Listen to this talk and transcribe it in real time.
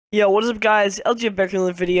Yo, what is up guys? LG back in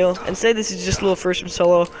the video, and today this is just a little first from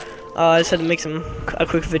solo. I just had to make a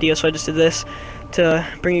quick video, so I just did this to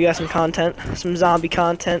bring you guys some content, some zombie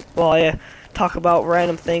content, while I talk about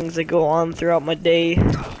random things that go on throughout my day.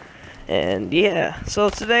 And yeah, so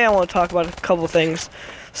today I want to talk about a couple things.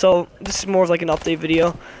 So this is more of like an update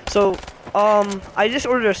video. So I just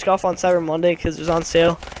ordered a Scuf on Cyber Monday because it was on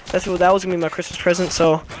sale. That was gonna be my Christmas present.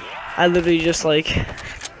 So I literally just like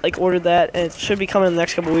ordered that, and it should be coming in the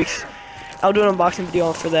next couple weeks. I'll do an unboxing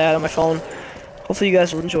video for that on my phone. Hopefully you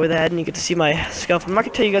guys will enjoy that and you get to see my Scuf. I'm not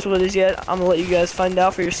gonna tell you guys what it is yet. I'm gonna let you guys find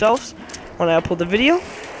out for yourselves when I upload the video.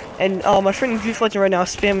 And my friend Grief Legend right now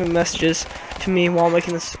is spamming messages to me while I'm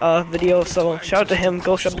making this video. So shout out to him.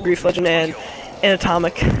 Go shop the Grief Legend and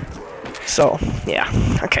Atomic. So yeah,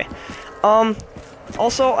 okay.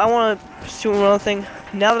 Also I want to do another thing.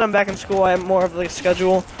 Now that I'm back in school, I have more of like a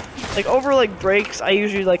schedule. Like over like breaks, I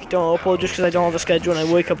usually like don't upload just because I don't have a schedule, and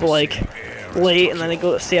I wake up like late, and then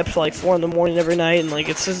I stay up till like 4 in the morning every night, and like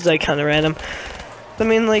it's just like kind of random. I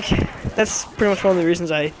mean, like that's pretty much one of the reasons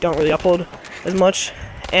I don't really upload as much,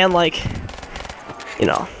 and like you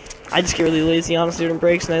know, I just get really lazy honestly during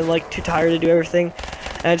breaks, and I'm like too tired to do everything,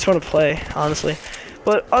 and I just want to play honestly.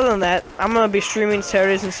 But other than that, I'm gonna be streaming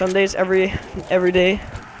Saturdays and Sundays every day,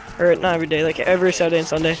 or not every day, like every Saturday and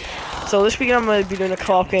Sunday. So this weekend I'm going to be doing a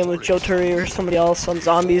co-op game with Joe Turi or somebody else on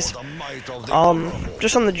zombies.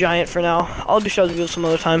 Just on the Giant for now. I'll do shows videos some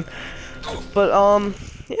other time. But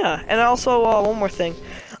yeah, and also one more thing.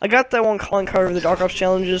 I got that one calling card of the Dark Ops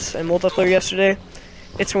challenges and multiplayer yesterday.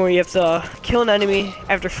 It's where you have to kill an enemy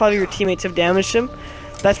after 5 of your teammates have damaged him.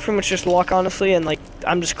 That's pretty much just luck, honestly, and like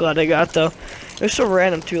I'm just glad I got though. It was so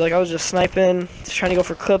random too. Like I was just sniping, just trying to go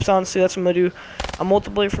for clips. Honestly, that's what I'm gonna do. A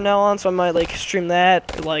multiplayer from now on, so I might like stream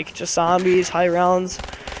that, or like just zombies, high rounds.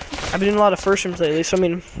 I've been doing a lot of first rooms lately, so I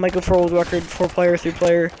mean, might go for a world record, 4-player,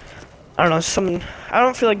 3-player. I don't know, something. I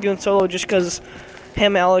don't feel like doing solo just because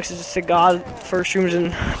him, Alex, is just a god first rooms,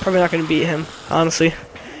 and probably not gonna beat him, honestly.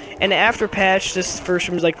 And after patch, this first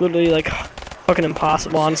room is like literally like fucking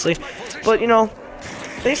impossible, honestly. But you know,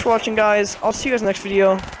 thanks for watching, guys. I'll see you guys in the next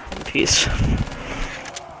video. Peace.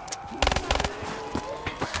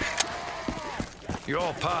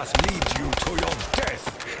 Your path leads you to your death.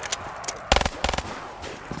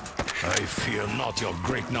 I fear not your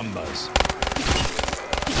great numbers.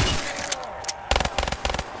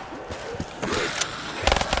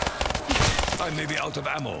 I may be out of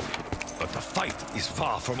ammo, but the fight is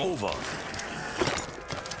far from over.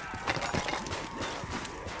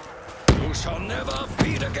 You shall never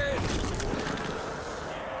feed again.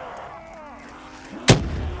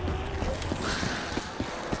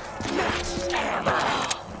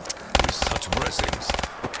 With such blessings,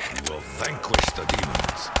 you will vanquish the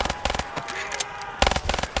demons.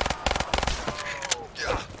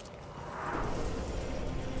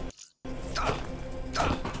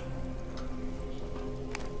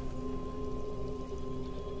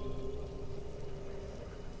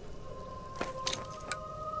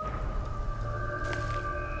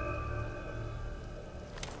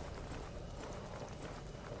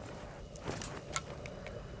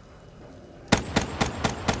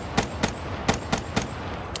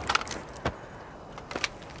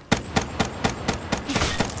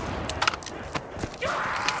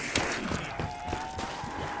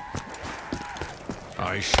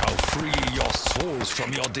 I shall free your souls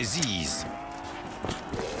from your disease.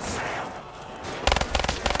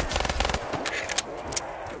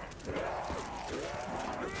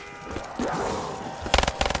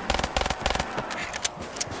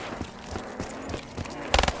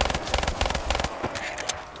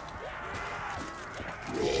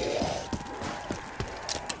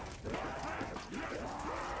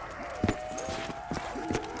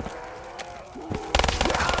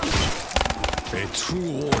 A true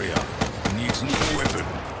warrior needs no weapon.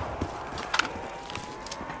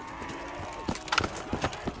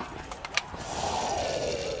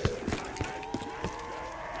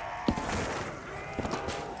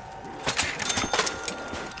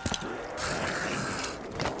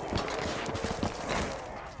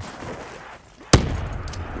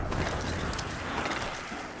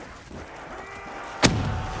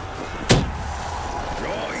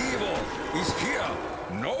 Your evil is here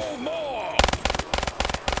no more.